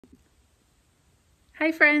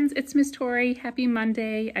Hi friends, it's Miss Tori. Happy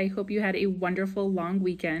Monday. I hope you had a wonderful long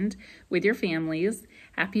weekend with your families.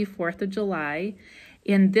 Happy 4th of July.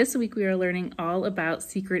 And this week we are learning all about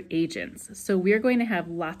secret agents. So we are going to have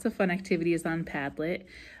lots of fun activities on Padlet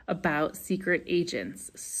about secret agents.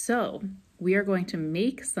 So we are going to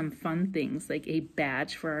make some fun things like a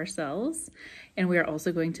badge for ourselves. And we are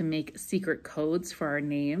also going to make secret codes for our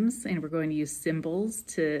names. And we're going to use symbols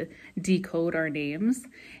to decode our names.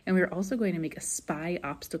 And we're also going to make a spy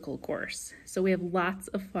obstacle course. So we have lots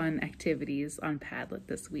of fun activities on Padlet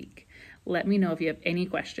this week. Let me know if you have any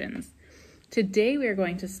questions. Today we are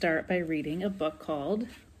going to start by reading a book called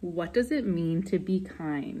What Does It Mean to Be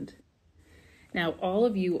Kind? Now, all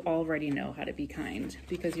of you already know how to be kind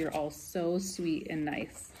because you're all so sweet and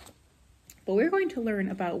nice. But we're going to learn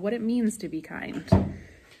about what it means to be kind.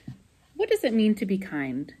 What does it mean to be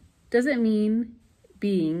kind? Does it mean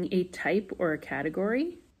being a type or a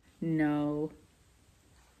category? No.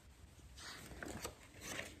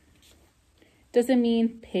 Does it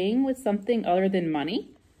mean paying with something other than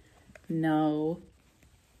money? No.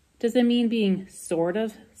 Does it mean being sort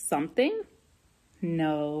of something?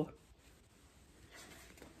 No.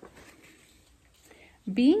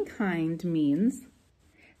 Being kind means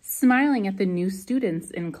smiling at the new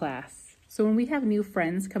students in class. So when we have new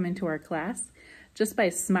friends come into our class, just by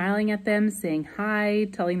smiling at them, saying hi,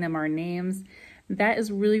 telling them our names, that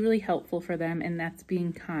is really, really helpful for them, and that's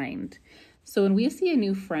being kind. So when we see a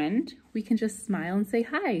new friend, we can just smile and say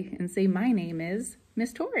hi and say, my name is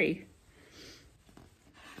Miss Tori.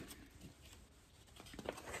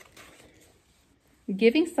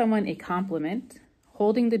 Giving someone a compliment,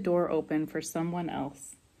 holding the door open for someone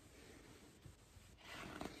else.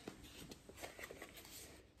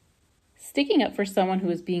 Sticking up for someone who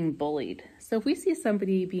is being bullied. So if we see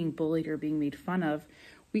somebody being bullied or being made fun of,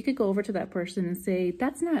 we could go over to that person and say,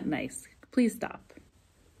 that's not nice, please stop.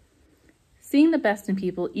 Seeing the best in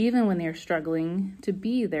people even when they're struggling to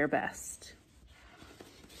be their best.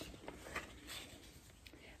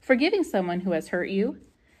 Forgiving someone who has hurt you.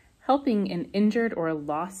 Helping an injured or a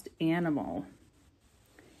lost animal.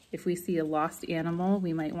 If we see a lost animal,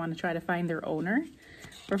 we might want to try to find their owner.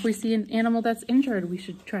 Or if we see an animal that's injured, we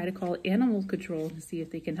should try to call animal control to see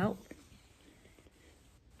if they can help.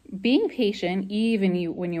 Being patient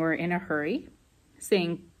even when you are in a hurry.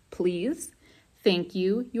 Saying please, thank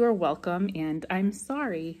you, you are welcome, and I'm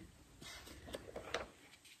sorry.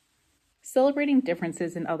 Celebrating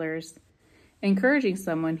differences in others. Encouraging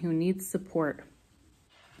someone who needs support.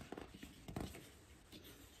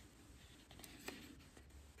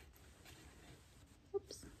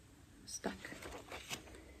 Stuck.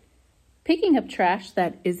 Picking up trash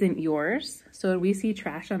that isn't yours. So when we see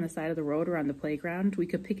trash on the side of the road or on the playground, we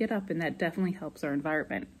could pick it up, and that definitely helps our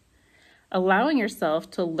environment. Allowing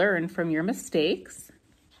yourself to learn from your mistakes.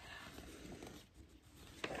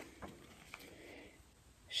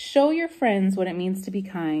 Show your friends what it means to be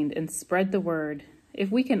kind and spread the word.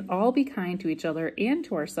 If we can all be kind to each other and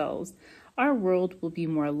to ourselves, our world will be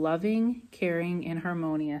more loving, caring, and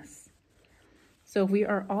harmonious. So if we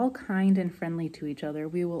are all kind and friendly to each other,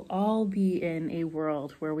 we will all be in a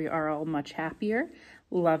world where we are all much happier,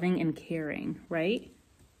 loving, and caring, right?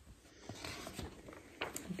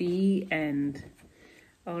 The end.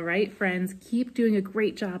 All right, friends, keep doing a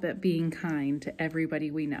great job at being kind to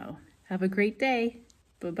everybody we know. Have a great day.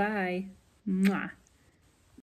 Bye-bye. Mwah.